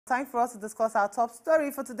time for us to discuss our top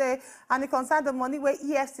story for today, and it concerns the money where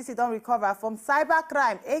Efcc don't recover from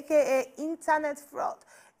cybercrime, aka internet fraud,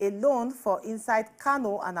 a loan for inside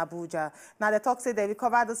Kano and Abuja. Now, the talk say they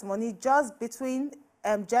recovered this money just between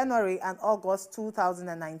January and August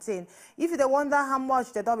 2019. If you wonder how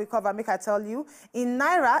much they don't recover, make I tell you, in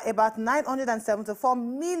Naira, about 974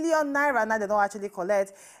 million Naira now they don't actually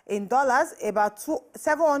collect. In dollars, about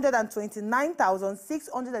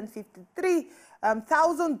 $729,653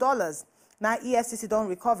 thousand dollars. Now, EFCC don't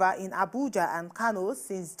recover in Abuja and Kano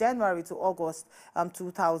since January to August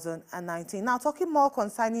 2019. Now, talking more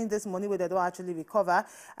concerning this money where they don't actually recover,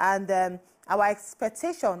 and our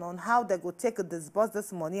expectation on how they could take disburse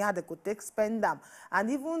this money, how they could take spend them, and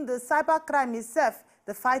even the cybercrime itself,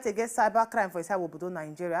 the fight against cybercrime for Obodo,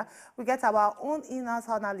 Nigeria. We get our own in-house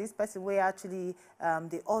analyst, person where actually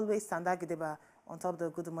they always stand on top of the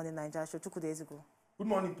Good Morning Nigeria show 2 days ago. Good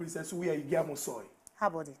morning, Princess. We are Igiamosoy. How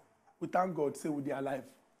about it? We thank God, say we are alive.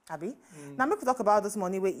 Abi? Now, we could talk about this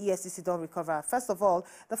money where EFCC don't recover. First of all,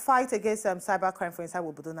 the fight against cybercrime for inside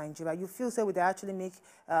Obodo, Nigeria. You feel say would they actually make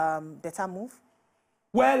better move?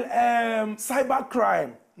 Well,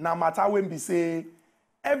 cybercrime, now matter when we say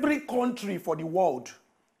every country for the world,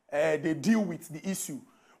 they deal with the issue.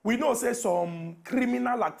 We know say some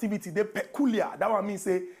criminal activity, they peculiar. That one means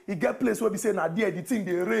say you get place where we say na there the thing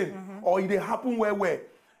they rain or it they happen where.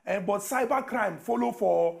 But cybercrime follow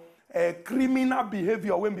for criminal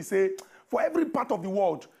behavior when we say for every part of the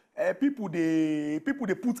world, people they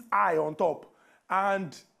put eye on top.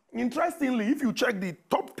 And interestingly, if you check the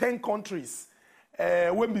top 10 countries,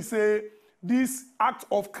 when we say this act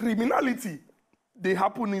of criminality, they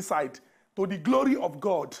happen inside to the glory of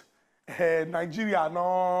God. Nigeria.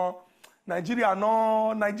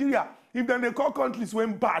 If then they call countries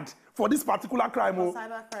when bad for this particular crime,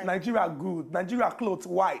 Nigeria good. Nigeria clothes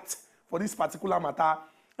white for this particular matter.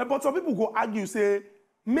 But some people go argue, say,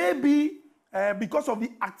 maybe because of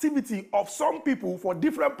the activity of some people for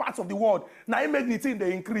different parts of the world, now it makes the thing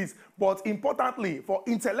they increase. But importantly, for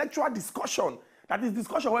intellectual discussion, that is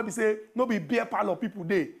discussion where we say, no be beer parlor people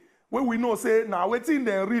day. When we know, say, now waiting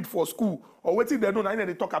they read for school, or waiting they know, now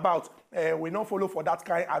they talk about, we not follow for that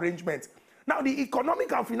kind of arrangement. Now, the Economic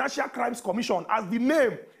and Financial Crimes Commission, as the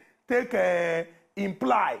name take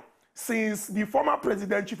imply, since the former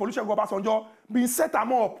president, Chief Olusegun Obasanjo, been set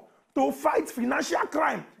them up to fight financial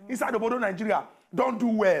crime inside Obodo, Nigeria, don't do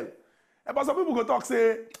well. But some people go talk,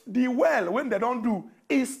 say, the well, when they don't do,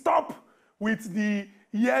 is stop with the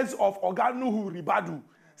years of Oga Nuhu Ribadu.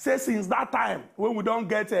 Say since that time, when we don't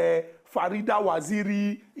get Farida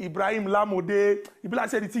Waziri, Ibrahim Lamode, it be like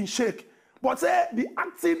say the thing shake. But say the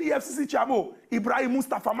acting EFCC chairman, Ibrahim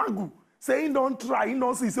Mustafa Magu, say he don't try, he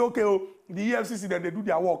don't see, say okay, oh, the EFCC then they do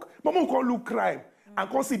their work. But we can't look crime and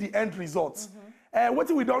can't see the end results. What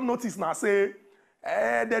we don't notice now, say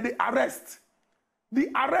that the arrest. The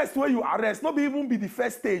arrest where you arrest, not even be the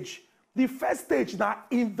first stage. The first stage now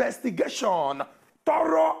investigation,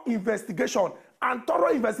 thorough investigation. And thorough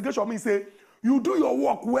investigation means say you do your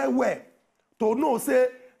work well to know say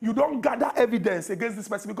you don't gather evidence against this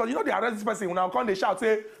person, because you know they arrest this person when now come they shout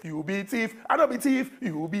say you be thief, I don't be thief,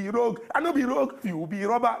 you be rogue, I don't be rogue, you be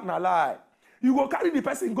robber, na lie. You go carry the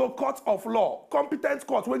person go court of law, competent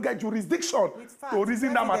court when get jurisdiction to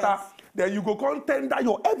reason that matter. Then you go tender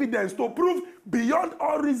your evidence to prove beyond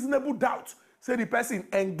all reasonable doubt say the person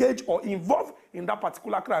engaged or involved in that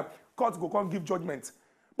particular crime. Court go come give judgment.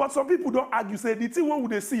 But some people don't argue, say, the thing when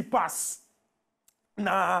would they see pass?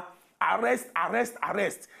 Nah, arrest.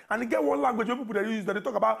 And again, one language when people they use, they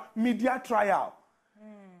talk about media trial.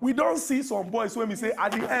 We don't see some boys when we say,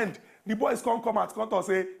 at the end, the boys come out, come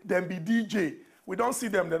say, them be DJ. We don't see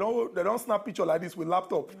them, they don't snap picture like this with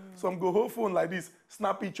laptop. Some go hold phone like this,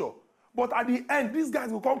 snap picture. But at the end, these guys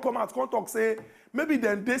will come out, come talk, say, maybe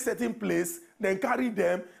then they certain place, then carry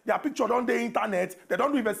them, their picture on the internet, they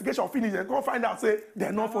don't do investigation finish, they can't find out, say,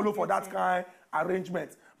 they not follow for that kind of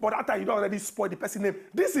arrangement. But that time, you don't already spoil the person name.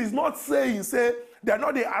 This is not saying, say, they're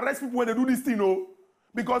not they arrest people when they do this thing, no.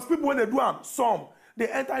 Because people, when they do them, some, they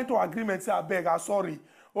enter into agreement, say, I beg, I'm sorry.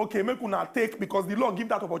 Okay, make una take, because the law give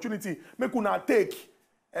that opportunity, make una take,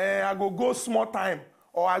 I go small time,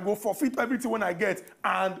 or I go forfeit everything when I get,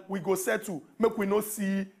 and we go settle, make we not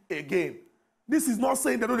see again. This is not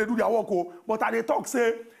saying they don't do their work, but at the talk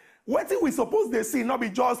say, what thing we suppose they see, not be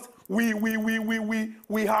just we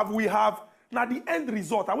have. Now the end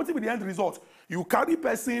result, and what will be the end result? You carry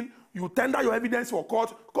person, you tender your evidence for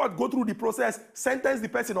court go through the process, sentence the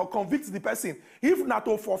person or convict the person. If not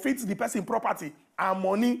to forfeit the person property and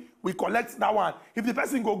money, we collect that one. If the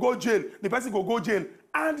person go jail, the person go jail.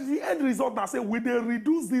 And the end result now say, we they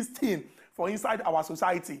reduce this thing for inside our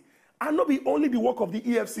society. And not be only the work of the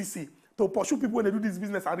EFCC to pursue people when they do this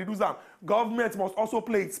business and reduce them. Government must also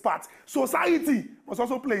play its part. Society must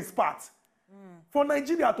also play its part. For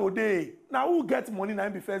Nigeria today, now who gets money now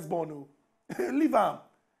be first born? Oh? Leave them.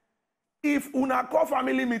 If una call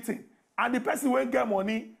family meeting and the person won't get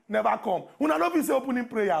money never come, una no be say opening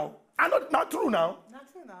prayer. Oh. And not true now.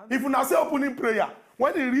 Not true now. If una say opening prayer,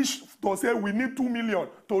 when they reach to say we need 2 million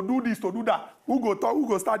to do this, to do that, who go talk, who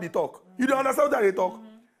go start the talk? You don't understand that they talk?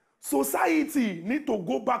 Society need to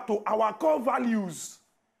go back to our core values.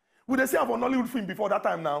 We dey say for Nollywood film before that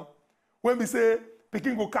time now. When we say,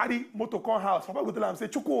 Pikin go carry motor come house, Papa go tell am say,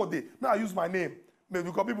 Chukwuode, now I use my name. Maybe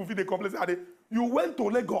because people feel they complain, say, you went to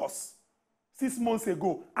Lagos 6 months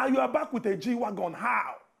ago, and you are back with a G-Wagon.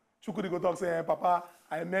 How? Chukwuode go talk, say, Papa,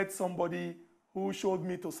 I met somebody who showed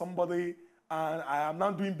me to somebody, and I am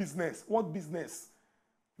now doing business. What business?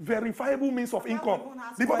 Verifiable means of income.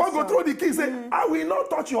 The Papa go throw the key, say, I will not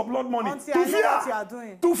touch your blood money. Until I know what you are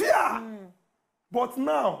doing. To fear. But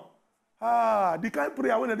now, the kind of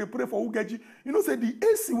prayer when they pray for who get G, you know, say the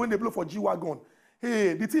AC when they blow for G-Wagon,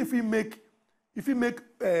 hey, the thing if he make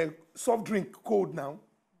soft drink cold now,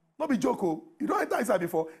 not be joke, you don't enter inside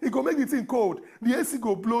before, it go make the thing cold. The AC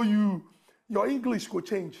go blow you, your English go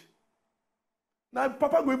change. Now,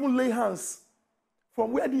 Papa go even lay hands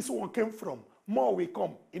from where this one came from. More will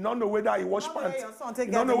come. You don't know whether he wash pants.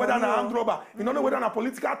 You don't know whether an armed robber. You don't know whether a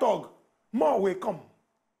political thug. More will come.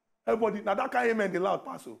 Everybody, now that kind of amen, the loud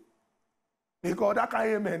pass. Because that kind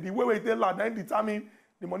of amen, the way we tell loud, then determine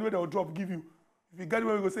the money they will drop, give you. If you get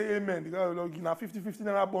where we go say amen, the guy will give you 50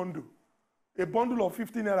 naira bundle. A bundle of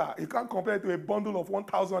 50 naira, you can't compare it to a bundle of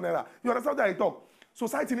 1,000 naira. You understand that I talk?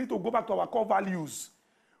 Society needs to go back to our core values.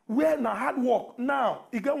 Where na hard work, now,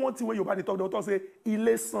 you get one thing where you buy the talk, the author say,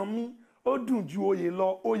 ile sanmi, odun ju oye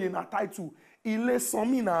lo, oye na title. Ile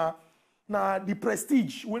sanmi na the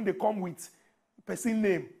prestige when they come with person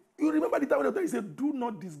name. You remember the time when the author said, do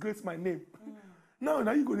not disgrace my name. Now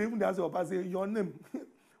you go even ask your papa, say, your name.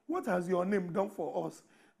 What has your name done for us?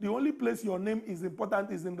 The only place your name is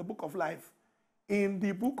important is in the book of life. In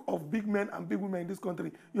the book of big men and big women in this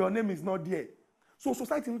country, your name is not there. So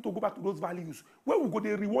society needs to go back to those values. Where we go,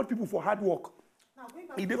 they reward people for hard work. Now,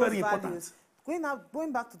 it's very important.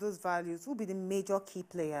 Going back to those values, who will be the major key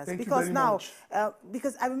players? Thank because you very now, much.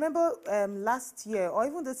 because I remember last year or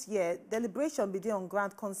even this year, deliberation began on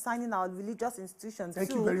ground concerning our religious institutions.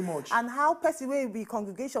 Thank you very much. And how person will be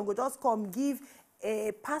congregation will just come give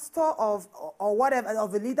a pastor of or whatever,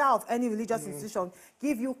 of a leader of any religious institution,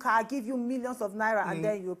 give you car, give you millions of naira, and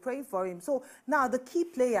then you're praying for him. So now the key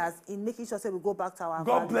players in making sure we go back to our God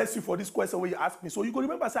values. bless you for this question where you ask me. So you can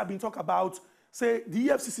remember, say I've been talking about, say the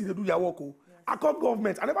EFCC, they do their work. I call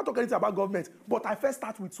government. I never talk anything about government, but I first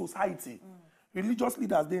start with society. Religious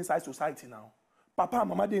leaders, they inside society now. Papa and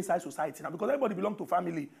mama, they inside society now. Because everybody belong to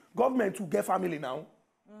family. Government will get family now.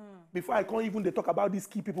 Before I can't even they talk about these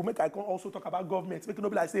key people, I can also talk about government. Make it not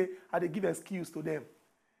be like say, I they give excuse to them.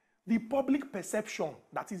 The public perception,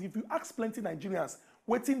 that is, if you ask plenty Nigerians,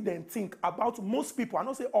 waiting then think about most people, I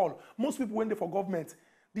don't say all, most people when they for government,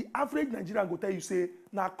 the average Nigerian go tell you, say,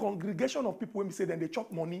 now congregation of people when we say then they chop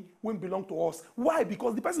money when belong to us. Why?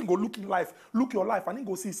 Because the person go look in life, look your life, and he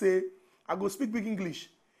go see, say, I go speak big English.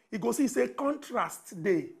 He go see, say, contrast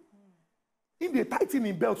day. If they tighten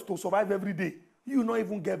in belt to survive every day, you not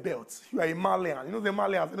even get belts. You are a Malian. You know the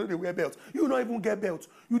Malians, you know they wear belts. You not even get belts.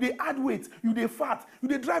 You they add weight, you they fat, you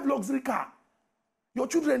they drive luxury car. Your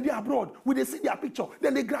children, they abroad, we they see their picture,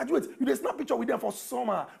 then they graduate, you they snap picture with them for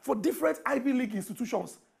summer, for different Ivy League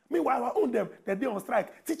institutions. Meanwhile, I own them, they on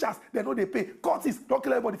strike. Teachers, they know they pay. Courts, don't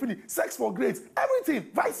kill everybody, finish. Sex for grades, everything,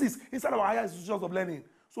 vices inside our higher institutions of learning.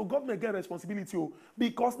 So government get responsibility,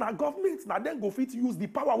 because now government, now then go fit use the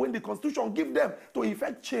power when the constitution give them to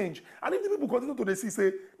effect change. And if the people continue to see,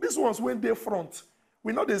 say, these ones when they front,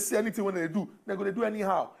 we know they see anything when they do, they're going to do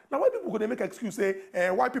anyhow. Now why people going to make excuse, say,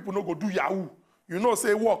 why people no go do Yahoo? You know,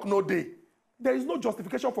 say work no day. There is no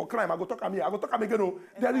justification for crime. I go talk here. I go talk again.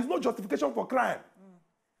 There is no justification for crime.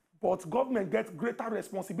 But government gets greater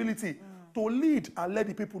responsibility to lead and let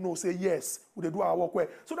the people know, say, yes, we do our work well.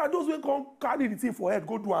 So that those who come carry the thing for head,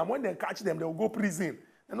 go do them. When they catch them, they will go prison.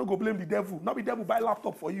 They don't go blame the devil. Not the devil buy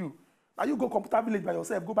laptop for you. Now you go computer village by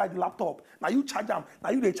yourself, go buy the laptop. Now you charge them. Now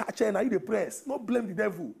you the charge, now you the press. Not blame the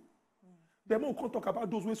devil. Then we can't talk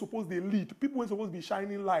about those who are supposed to lead. People who are supposed to be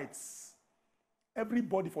shining lights.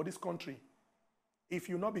 Everybody for this country. If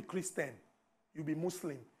you not be Christian, you be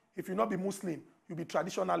Muslim. If you not be Muslim, you be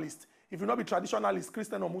traditionalist. If you not be traditionalist,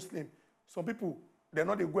 Christian or Muslim, some people, they're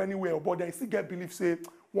not they go anywhere, but they still get belief, say,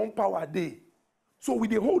 one power a day. So we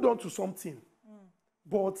they hold on to something.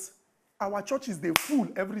 But our churches, they full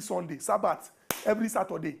every Sunday, Sabbath, every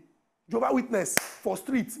Saturday. Jehovah's Witness for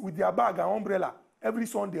streets with their bag and umbrella every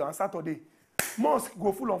Sunday and Saturday. Mosque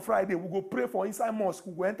go full on Friday. We go pray for inside mosque.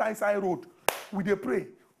 We go enter inside road. We dey pray.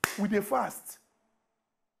 We dey fast.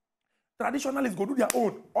 Traditionalists go do their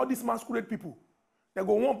own. All these masquerade people. They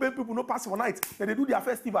go want pay people no pass for night. Then they do their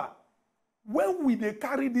festival. When we they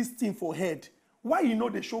carry this thing for head, why you know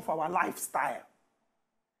they show for our lifestyle?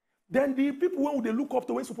 Then the people when they look up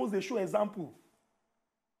to, when suppose they show example.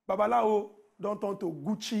 Babalao don't turn to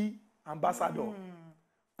Gucci ambassador.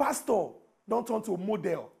 Pastor don't turn to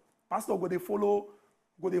model. Pastor go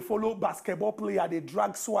they follow basketball player, they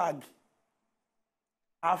drag swag.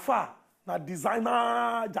 Afa, na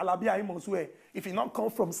designer jalabia he must wear. If he not come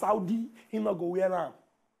from Saudi, he not go wear am.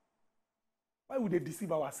 Why would they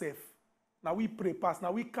deceive ourselves? Now we pray pass,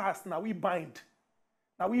 now we cast, now we bind.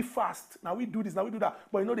 Now we fast, now we do this, now we do that.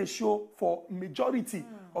 But you know they show for majority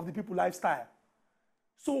of the people lifestyle.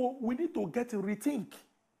 So we need to get a rethink.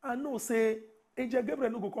 And no say, Angel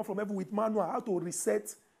Gabriel no go come from heaven with manual how to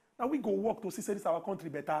reset. Now we go work to see say this our country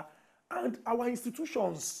better. And our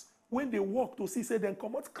institutions, when they work to see say then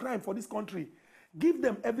combat crime for this country, give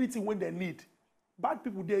them everything when they need. Bad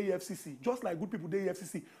people dey Efcc, just like good people dey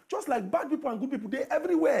Efcc. Just like bad people and good people dey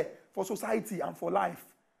everywhere for society and for life.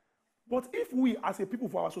 But if we as a people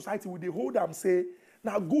for our society, we dey hold them say,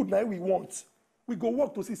 now good now we want. We go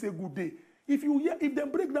work to see say good day. If they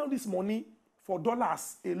break down this money for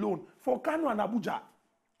dollars alone, for Kano and Abuja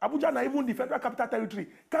na even the Federal Capital Territory,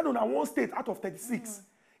 Kano na one state out of 36.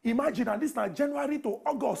 Imagine, and this na January to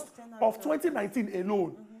August of 2019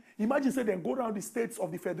 alone. Imagine say then go around the states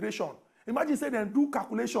of the Federation. Imagine say then do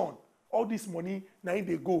calculation. All this money, now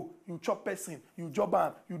they go. You chop person, you job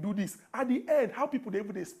am, you do this. At the end, how people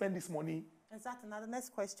they spend this money? Exactly. Now the next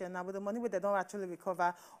question. Now with the money where they don't actually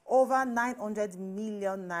recover over 900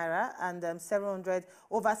 million naira and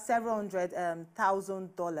over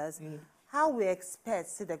 $700,000. How we expect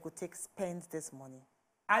say they could spend this money?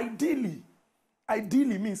 Ideally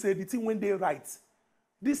means say the thing when they write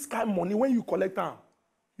this kind of money when you collect them,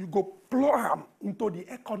 you go plow them into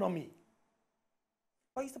the economy.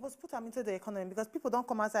 But you're supposed to put them into the economy because people don't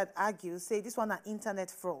come outside and argue, say this one an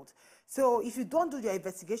internet fraud. So if you don't do your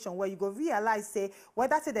investigation where you go realize, say,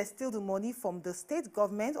 whether say they steal the money from the state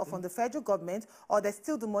government or from the federal government, or they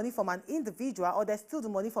steal the money from an individual, or they steal the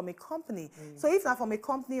money from a company. So if not from a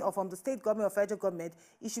company or from the state government or federal government,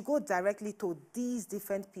 it should go directly to these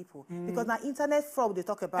different people. Because now internet fraud they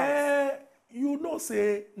talk about. You know,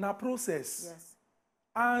 say, na process. Yes.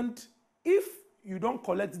 And if you don't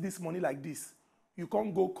collect this money like this, you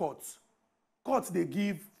can't go court. Court they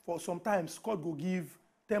give, for sometimes, court go give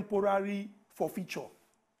temporary forfeiture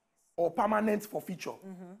or permanent forfeiture.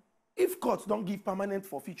 If courts don't give permanent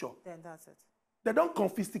forfeiture, then that's it. They don't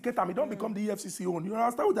confiscate them. It don't become the EFCC own. You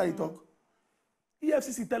understand what I talk?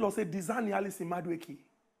 EFCC tell us, say, Dizani Alice Madweki,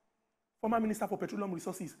 former Minister for Petroleum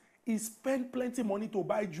Resources, he spent plenty money to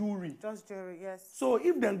buy jewelry. Just jewelry, yes. So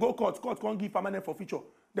if then go court can't give permanent forfeiture.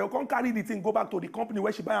 They'll come carry the thing, go back to the company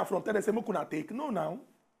where she buy her from, tell them, say, "Mokuna take." No, now.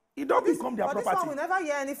 It don't become their property. But this one, we never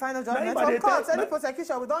hear any final judgment from court. Any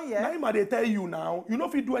prosecution, we don't hear. Now, they tell you now, you know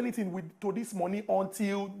if you do anything to this money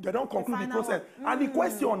until they don't conclude the process. And the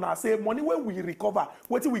question now, say, money when we recover,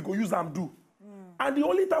 what we go use and do? And the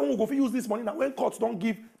only time we go use this money now when courts don't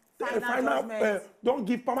give don't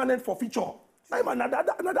give permanent forfeiture. Now,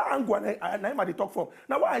 another angle, and they talk from.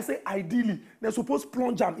 Now, what I say, ideally, they're supposed to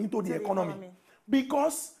plunge them into the economy.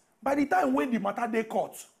 Because by the time when the matter they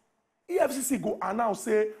court, EFCC go announce,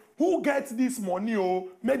 say, who gets this money,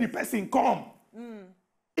 may the person come.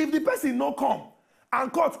 If the person no come,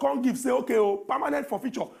 and court can't give, say, okay, permanent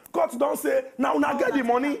forfeiture. Court don't say, now get the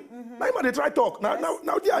money. Now they try talk. Now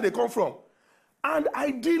there they come from. And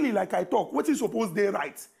ideally, like I talk, what is supposed they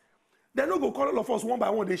write? They don't go call all of us one by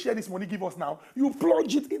one, they share this money, give us now. You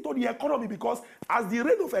plunge it into the economy because as the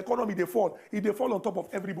rate of economy they fall on top of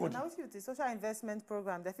everybody. Now with the social investment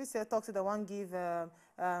program, the FCC talks to the one give the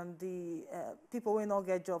people who not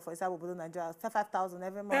get job for example Nigeria 5,000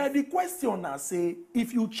 every month. The question now say,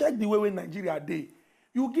 if you check the way Nigeria day,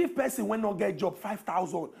 you give person when not get job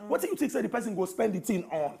 5,000. What do you think say the person go spend the thing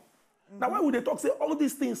on? Now why would they talk say all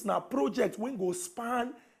these things now projects when go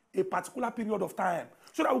span a particular period of time?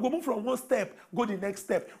 So that we go move from one step, go the next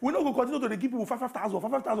step. We don't go continue to give people 5,000,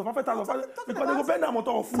 because they go spend them on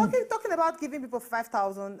top of food. Talking about giving people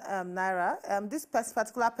 5,000 naira, this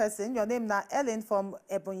particular person, your name now, Ellen from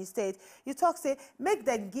Ebonyi State, you talk, say, make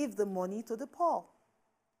them give the money to the poor.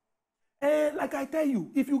 Like I tell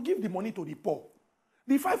you, if you give the money to the poor,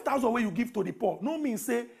 the 5,000 where you give to the poor, no means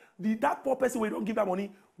say, that poor person where you don't give that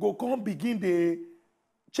money, go come begin the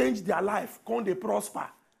change their life, come they prosper.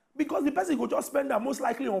 Because the person go just spend that most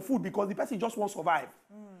likely on food because the person just won't survive.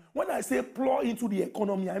 When I say plow into the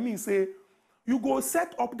economy, I mean say you go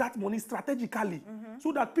set up that money strategically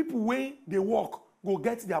so that people when they work go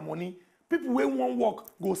get their money. People when won't work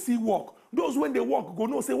go see work. Those when they work go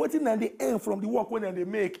know say what in they earn from the work when they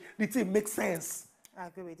make the thing makes sense. I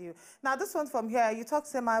agree with you. Now, this one from here, you talk,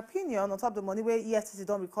 say, my opinion on top of the money where EFCC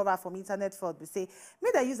don't recover from internet fraud. We say,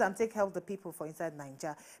 may they use and take help the people for inside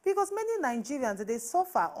Nigeria. Because many Nigerians, they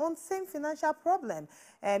suffer on same financial problem.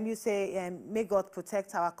 You say, may God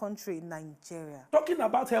protect our country, Nigeria. Talking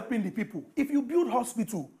about helping the people, if you build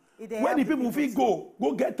hospital, where the people will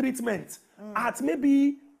go get treatment at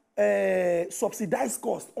maybe subsidized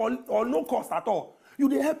cost or no cost at all, you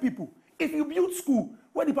they help people. If you build school,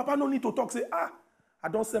 where the papa no need to talk, say, I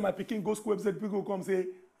don't send my picking go school website, people come say,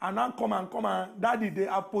 and now come and daddy, they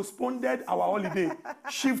have postponed our holiday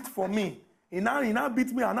shift for me. He now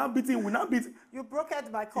beat me, and now beat him, we now beat. You broke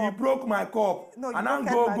my cup. He broke my cup. No, and now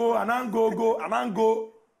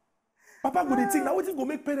go. Papa go they think, now what if go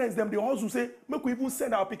make parents them, they also say, make we even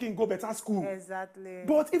send our picking go better school. Exactly.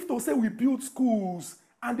 But if to say we build schools,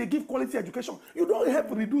 and they give quality education, you don't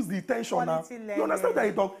help reduce the tension quality now. Learning. You understand that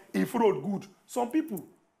you talk, if road good. Some people,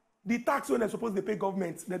 the tax when they're supposed to pay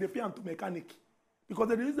government, they pay them to mechanic. Because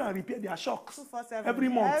they use and repair their shocks every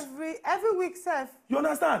month. Every week, sir. You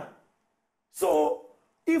understand? So,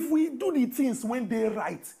 if we do the things when they're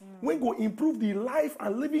right, when go improve the life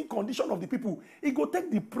and living condition of the people, it go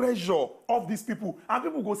take the pressure of these people. And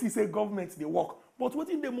people go see, say, government, they work. But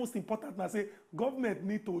what is the most important? I say, government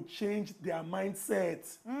need to change their mindset.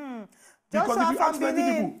 Because if you ask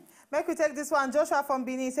many people, make we take this one. Joshua from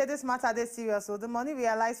Benin said this matter is serious. So the money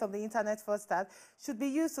realized from the internet fraud start should be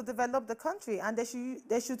used to develop the country, and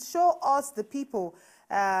they should show us the people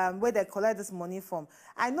where they collect this money from.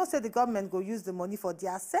 I know say the government go use the money for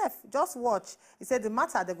their self. Just watch. He said the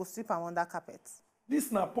matter they go sweep am under carpet. This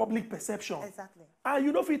is not public perception. Exactly. And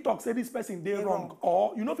you know if he talk say this person they wrong,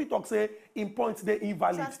 or you know if he talk say in points they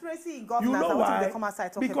invalid. Transparency in governance. You know why? They come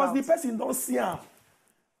outside talk because about. The person don't see him.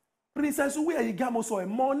 Princess Uwe Igamo so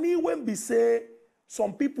money when be say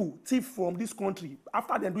some people thief from this country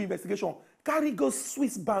after they do investigation carry go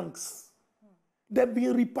Swiss banks. They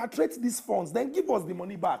been repatriate these funds, then give us the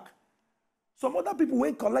money back. Some other people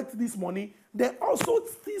when collect this money, they also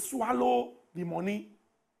still swallow the money.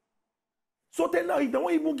 So then now, if they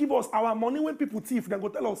won't even give us our money when people thief, they go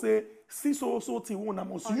tell us, say, see so Tiwona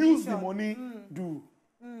must use the money, do.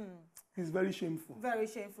 It's very shameful. Very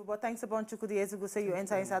shameful. But thanks a bunch, Chukudi. As you say, you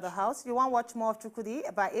enter inside the house. You want to watch more of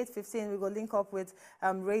Chukudi? By 8:15, we will link up with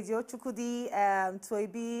Radio Chukudi,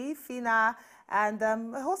 Toibi, Fina, and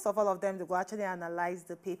a host of all of them to go actually analyze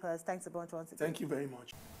the papers. Thanks a bunch once again. Thank you very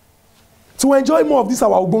much. To enjoy more of these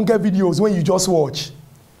our Ogbonge videos when you just watch,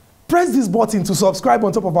 press this button to subscribe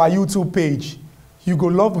on top of our YouTube page. You go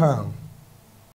love her.